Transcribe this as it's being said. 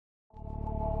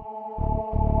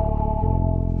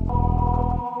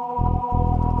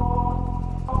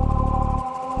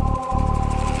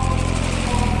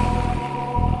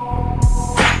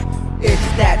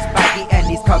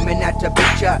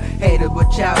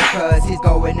watch out, cause he's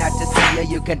going out to see ya.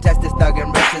 You can test this thug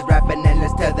and restless, rapping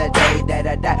endless till the day that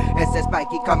I die. It's a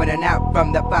Spikey coming in out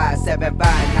from the 575.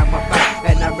 I'm a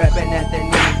fight and I'm rapping at the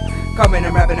knee. Coming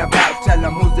and rapping about, tell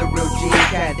them who's the real G.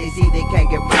 Can't they see they can't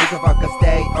get free, so I can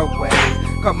stay away.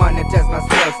 Come on and test my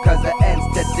skills, cause it ends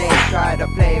today. Try to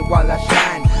play while I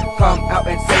shine. Come out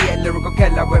and say it, lyrical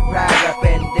killer with pride,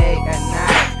 rapping day and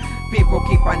night. People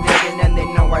keep on hating and they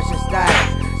know I should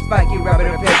style. Spikey rapping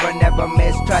a paper, never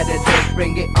miss, try to just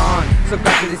bring it on. So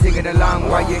gradually sing it along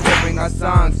while you're hearing our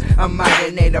songs. I'm out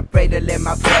and ain't afraid to let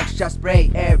my plugs just spray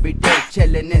every day,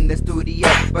 chilling in the studio,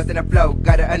 busting a flow,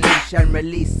 gotta unleash and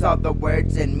release all the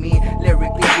words in me.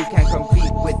 Lyrically you can't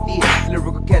compete with these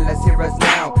lyrical killers, hear us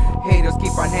now. Haters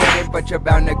keep on hating, but you're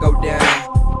bound to go down.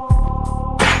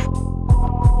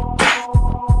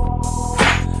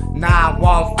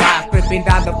 915 flipping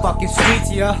down the fucking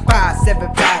streets, yeah.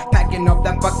 575 packing up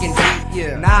that fucking beat,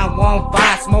 yeah.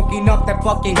 915 smoking up that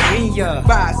fucking green, yeah.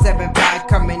 575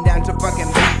 coming down to fucking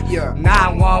beat, yeah.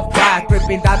 915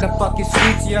 flipping down the fucking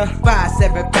streets, yeah.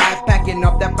 575 packing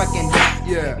up that fucking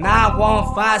beat, yeah.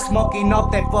 915 smoking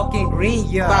up that fucking green,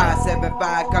 yeah.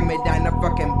 575 coming down the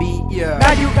fucking beat, yeah.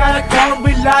 Now you gotta come,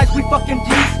 realize we fucking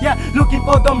G's, yeah. Looking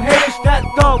for them haters that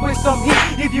thug with some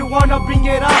heat. If you wanna bring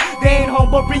it up, they ain't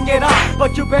home but bring it up.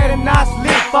 But you better not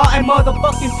slip, far and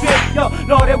motherfucking trip. Yo,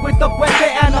 loaded with the weapon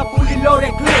and a fully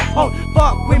loaded clip.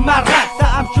 Fuck with my rats,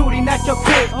 I'm shooting at your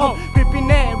crib. Gripping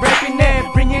it, rapping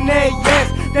it, bringing it,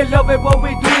 yes. They love it what we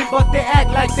doing, but they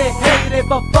act like they hate it.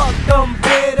 But fuck them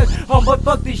haters, but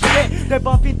fuck this shit. They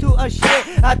bump into a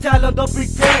shit, I tell them don't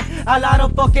pretend. A lot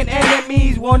of fucking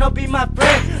enemies wanna be my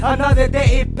friend. Another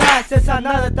day it passes,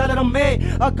 another dollar to make.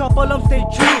 A couple of them stay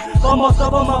true, but most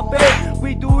of them are fake.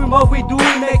 We doing what we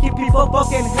doing, making people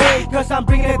fucking hate. Cause I'm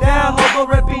bringing it down,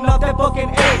 hobo ripping up that fucking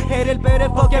hate. Haters better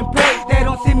fucking play, they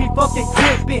don't see me fucking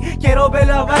gripping. Quiero ver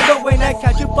la banda when I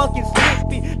catch you fucking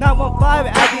slipping.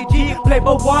 915 IDG,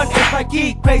 Playboy 1 and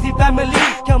spikey, crazy family.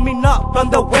 Coming up from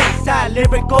the west side,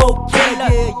 lyrical killer.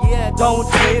 Yeah, don't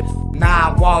trip.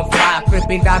 915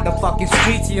 flipping down the fucking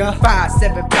streets, yeah.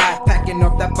 575 packing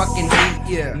up that fucking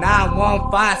beat, yeah.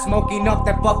 915 smoking up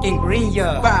that fucking green,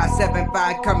 yeah.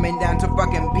 575 coming down to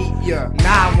fucking beat, yeah.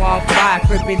 915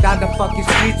 flipping down the fucking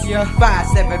streets, yeah.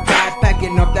 575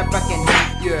 packing up that fucking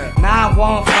beat, yeah.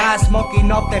 915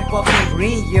 smoking up that fucking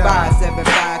green, yeah.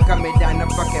 575 coming down the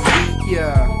fucking beat,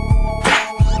 yeah.